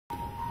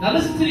Now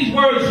listen to these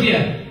words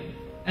here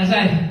as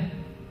I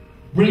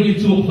bring you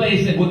to a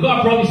place that where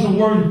God brought me some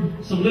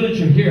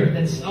literature here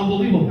that's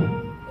unbelievable.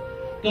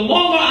 The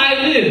longer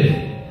I live,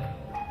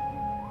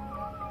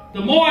 the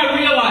more I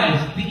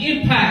realize the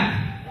impact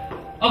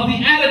of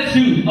the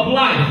attitude of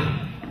life.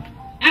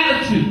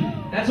 Attitude,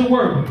 that's a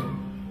word.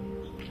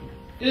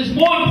 It is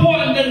more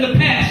important than the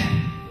past.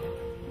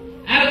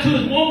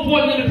 Attitude is more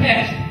important than the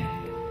past.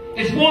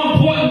 It's more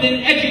important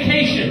than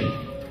education.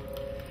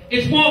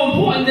 It's more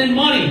important than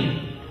money,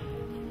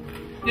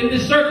 than the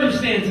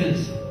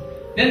circumstances,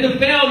 than the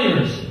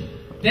failures,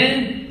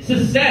 than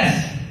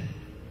success,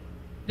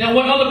 than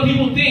what other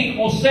people think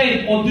or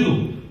say or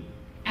do.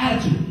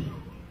 Attitude.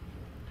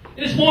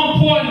 It is more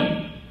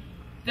important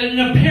than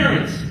an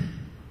appearance,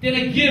 than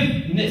a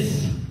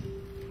giftedness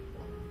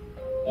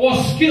or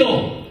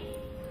skill.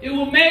 It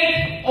will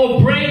make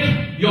or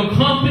break your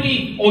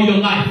company or your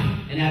life.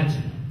 An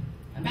attitude.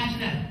 Imagine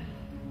that.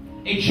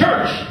 A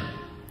church,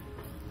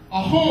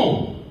 a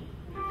home.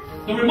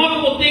 The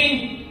remarkable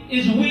thing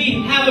is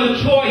we have a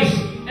choice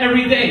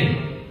every day.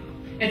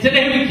 And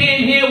today we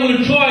came here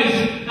with a choice.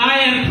 I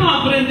am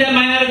confident that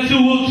my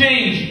attitude will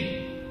change.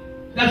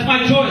 That's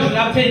my choice that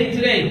I'm taking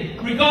today.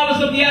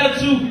 Regardless of the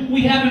attitude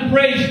we have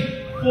embraced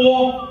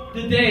for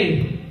the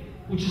day,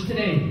 which is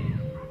today.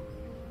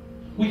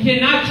 We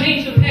cannot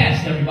change the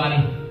past,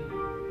 everybody.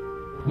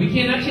 We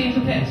cannot change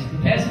the past. The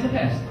past is the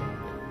past.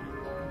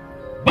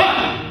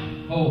 But,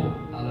 oh,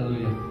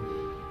 hallelujah.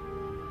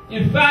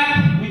 In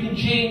fact, we can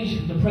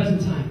change the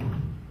present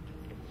time.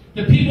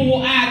 The people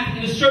will act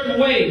in a certain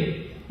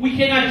way. We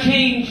cannot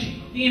change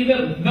the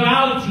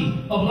virality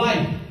of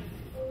life.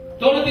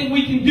 The only thing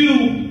we can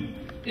do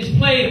is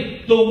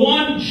play the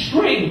one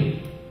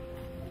string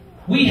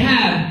we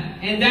have,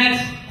 and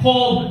that's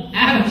called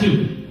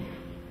attitude.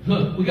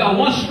 We got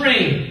one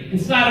string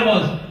inside of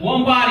us,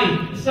 one body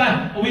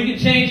inside, and we can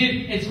change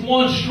it. It's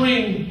one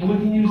string, and we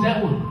can use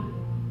that one.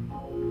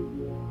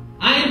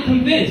 I am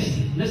convinced,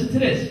 listen to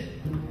this,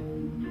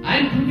 I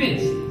am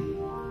convinced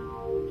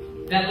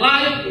that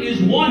life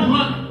is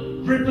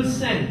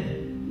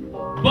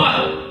 100%,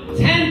 but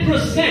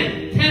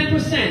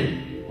 10%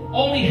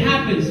 only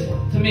happens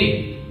to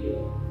me.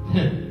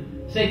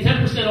 Say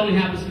 10% only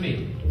happens to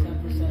me.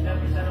 10% only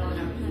happens.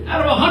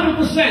 Out of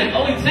 100%,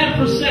 only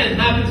 10%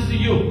 happens to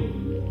you.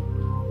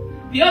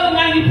 The other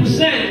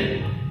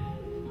 90%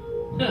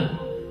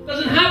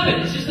 doesn't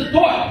happen. It's just a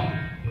thought.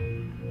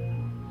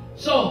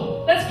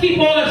 So let's keep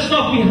all that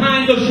stuff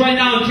behind us right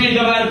now and change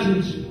our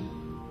attitudes.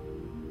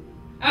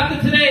 After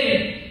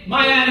today,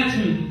 my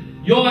attitude,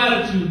 your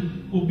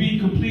attitude, will be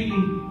completely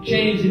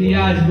changed in the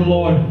eyes of the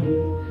Lord.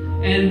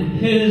 And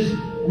His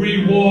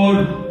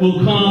reward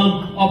will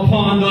come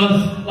upon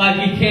us like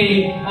He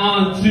came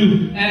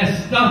unto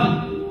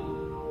Esther.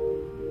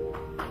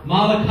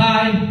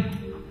 Malachi,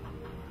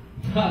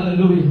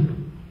 hallelujah.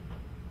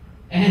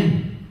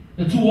 And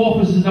the two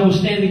officers that were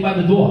standing by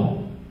the door.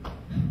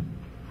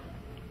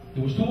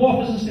 There was two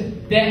officers.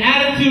 Their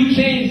attitude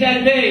changed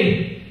that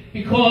day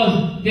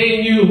because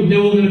they knew they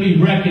were going to be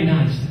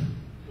recognized.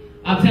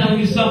 I'm telling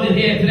you something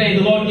here today.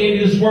 The Lord gave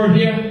you this word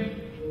here.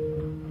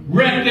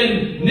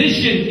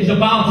 Recognition is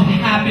about to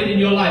happen in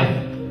your life.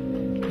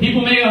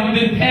 People may have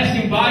been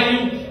passing by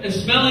you and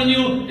smelling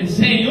you and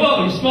saying,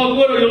 oh, you smell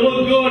good or you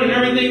look good and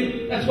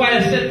everything. That's why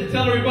I said to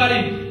tell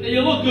everybody that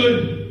you look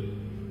good.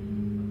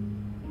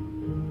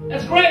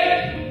 That's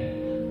great.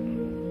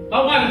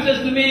 My wife says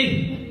to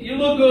me, you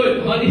look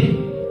good, honey.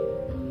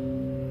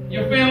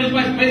 Your family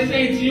might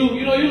say to you,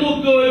 you know, you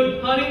look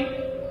good, honey.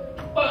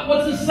 But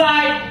what's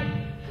inside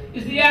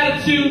is the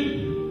attitude.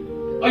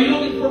 Are you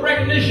looking for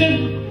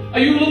recognition? Are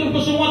you looking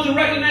for someone to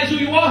recognize who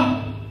you are?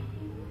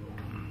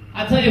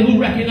 I tell you who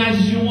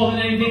recognizes you more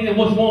than anything, and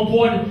what's more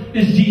important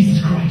is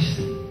Jesus Christ,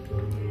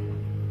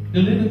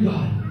 the living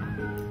God.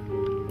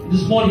 And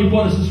this morning He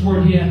brought us this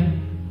word here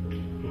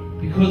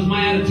because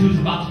my attitude is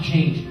about to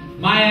change.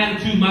 My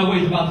attitude, my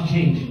way is about to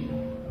change.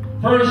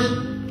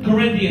 1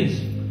 Corinthians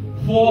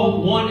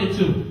 4:1 and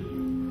 2.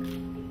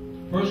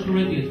 1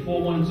 Corinthians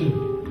 4:1 and 2.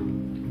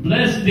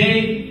 Blessed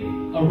day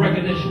of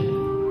recognition.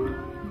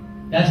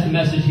 That's the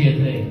message here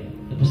today.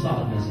 The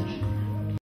apostolic message.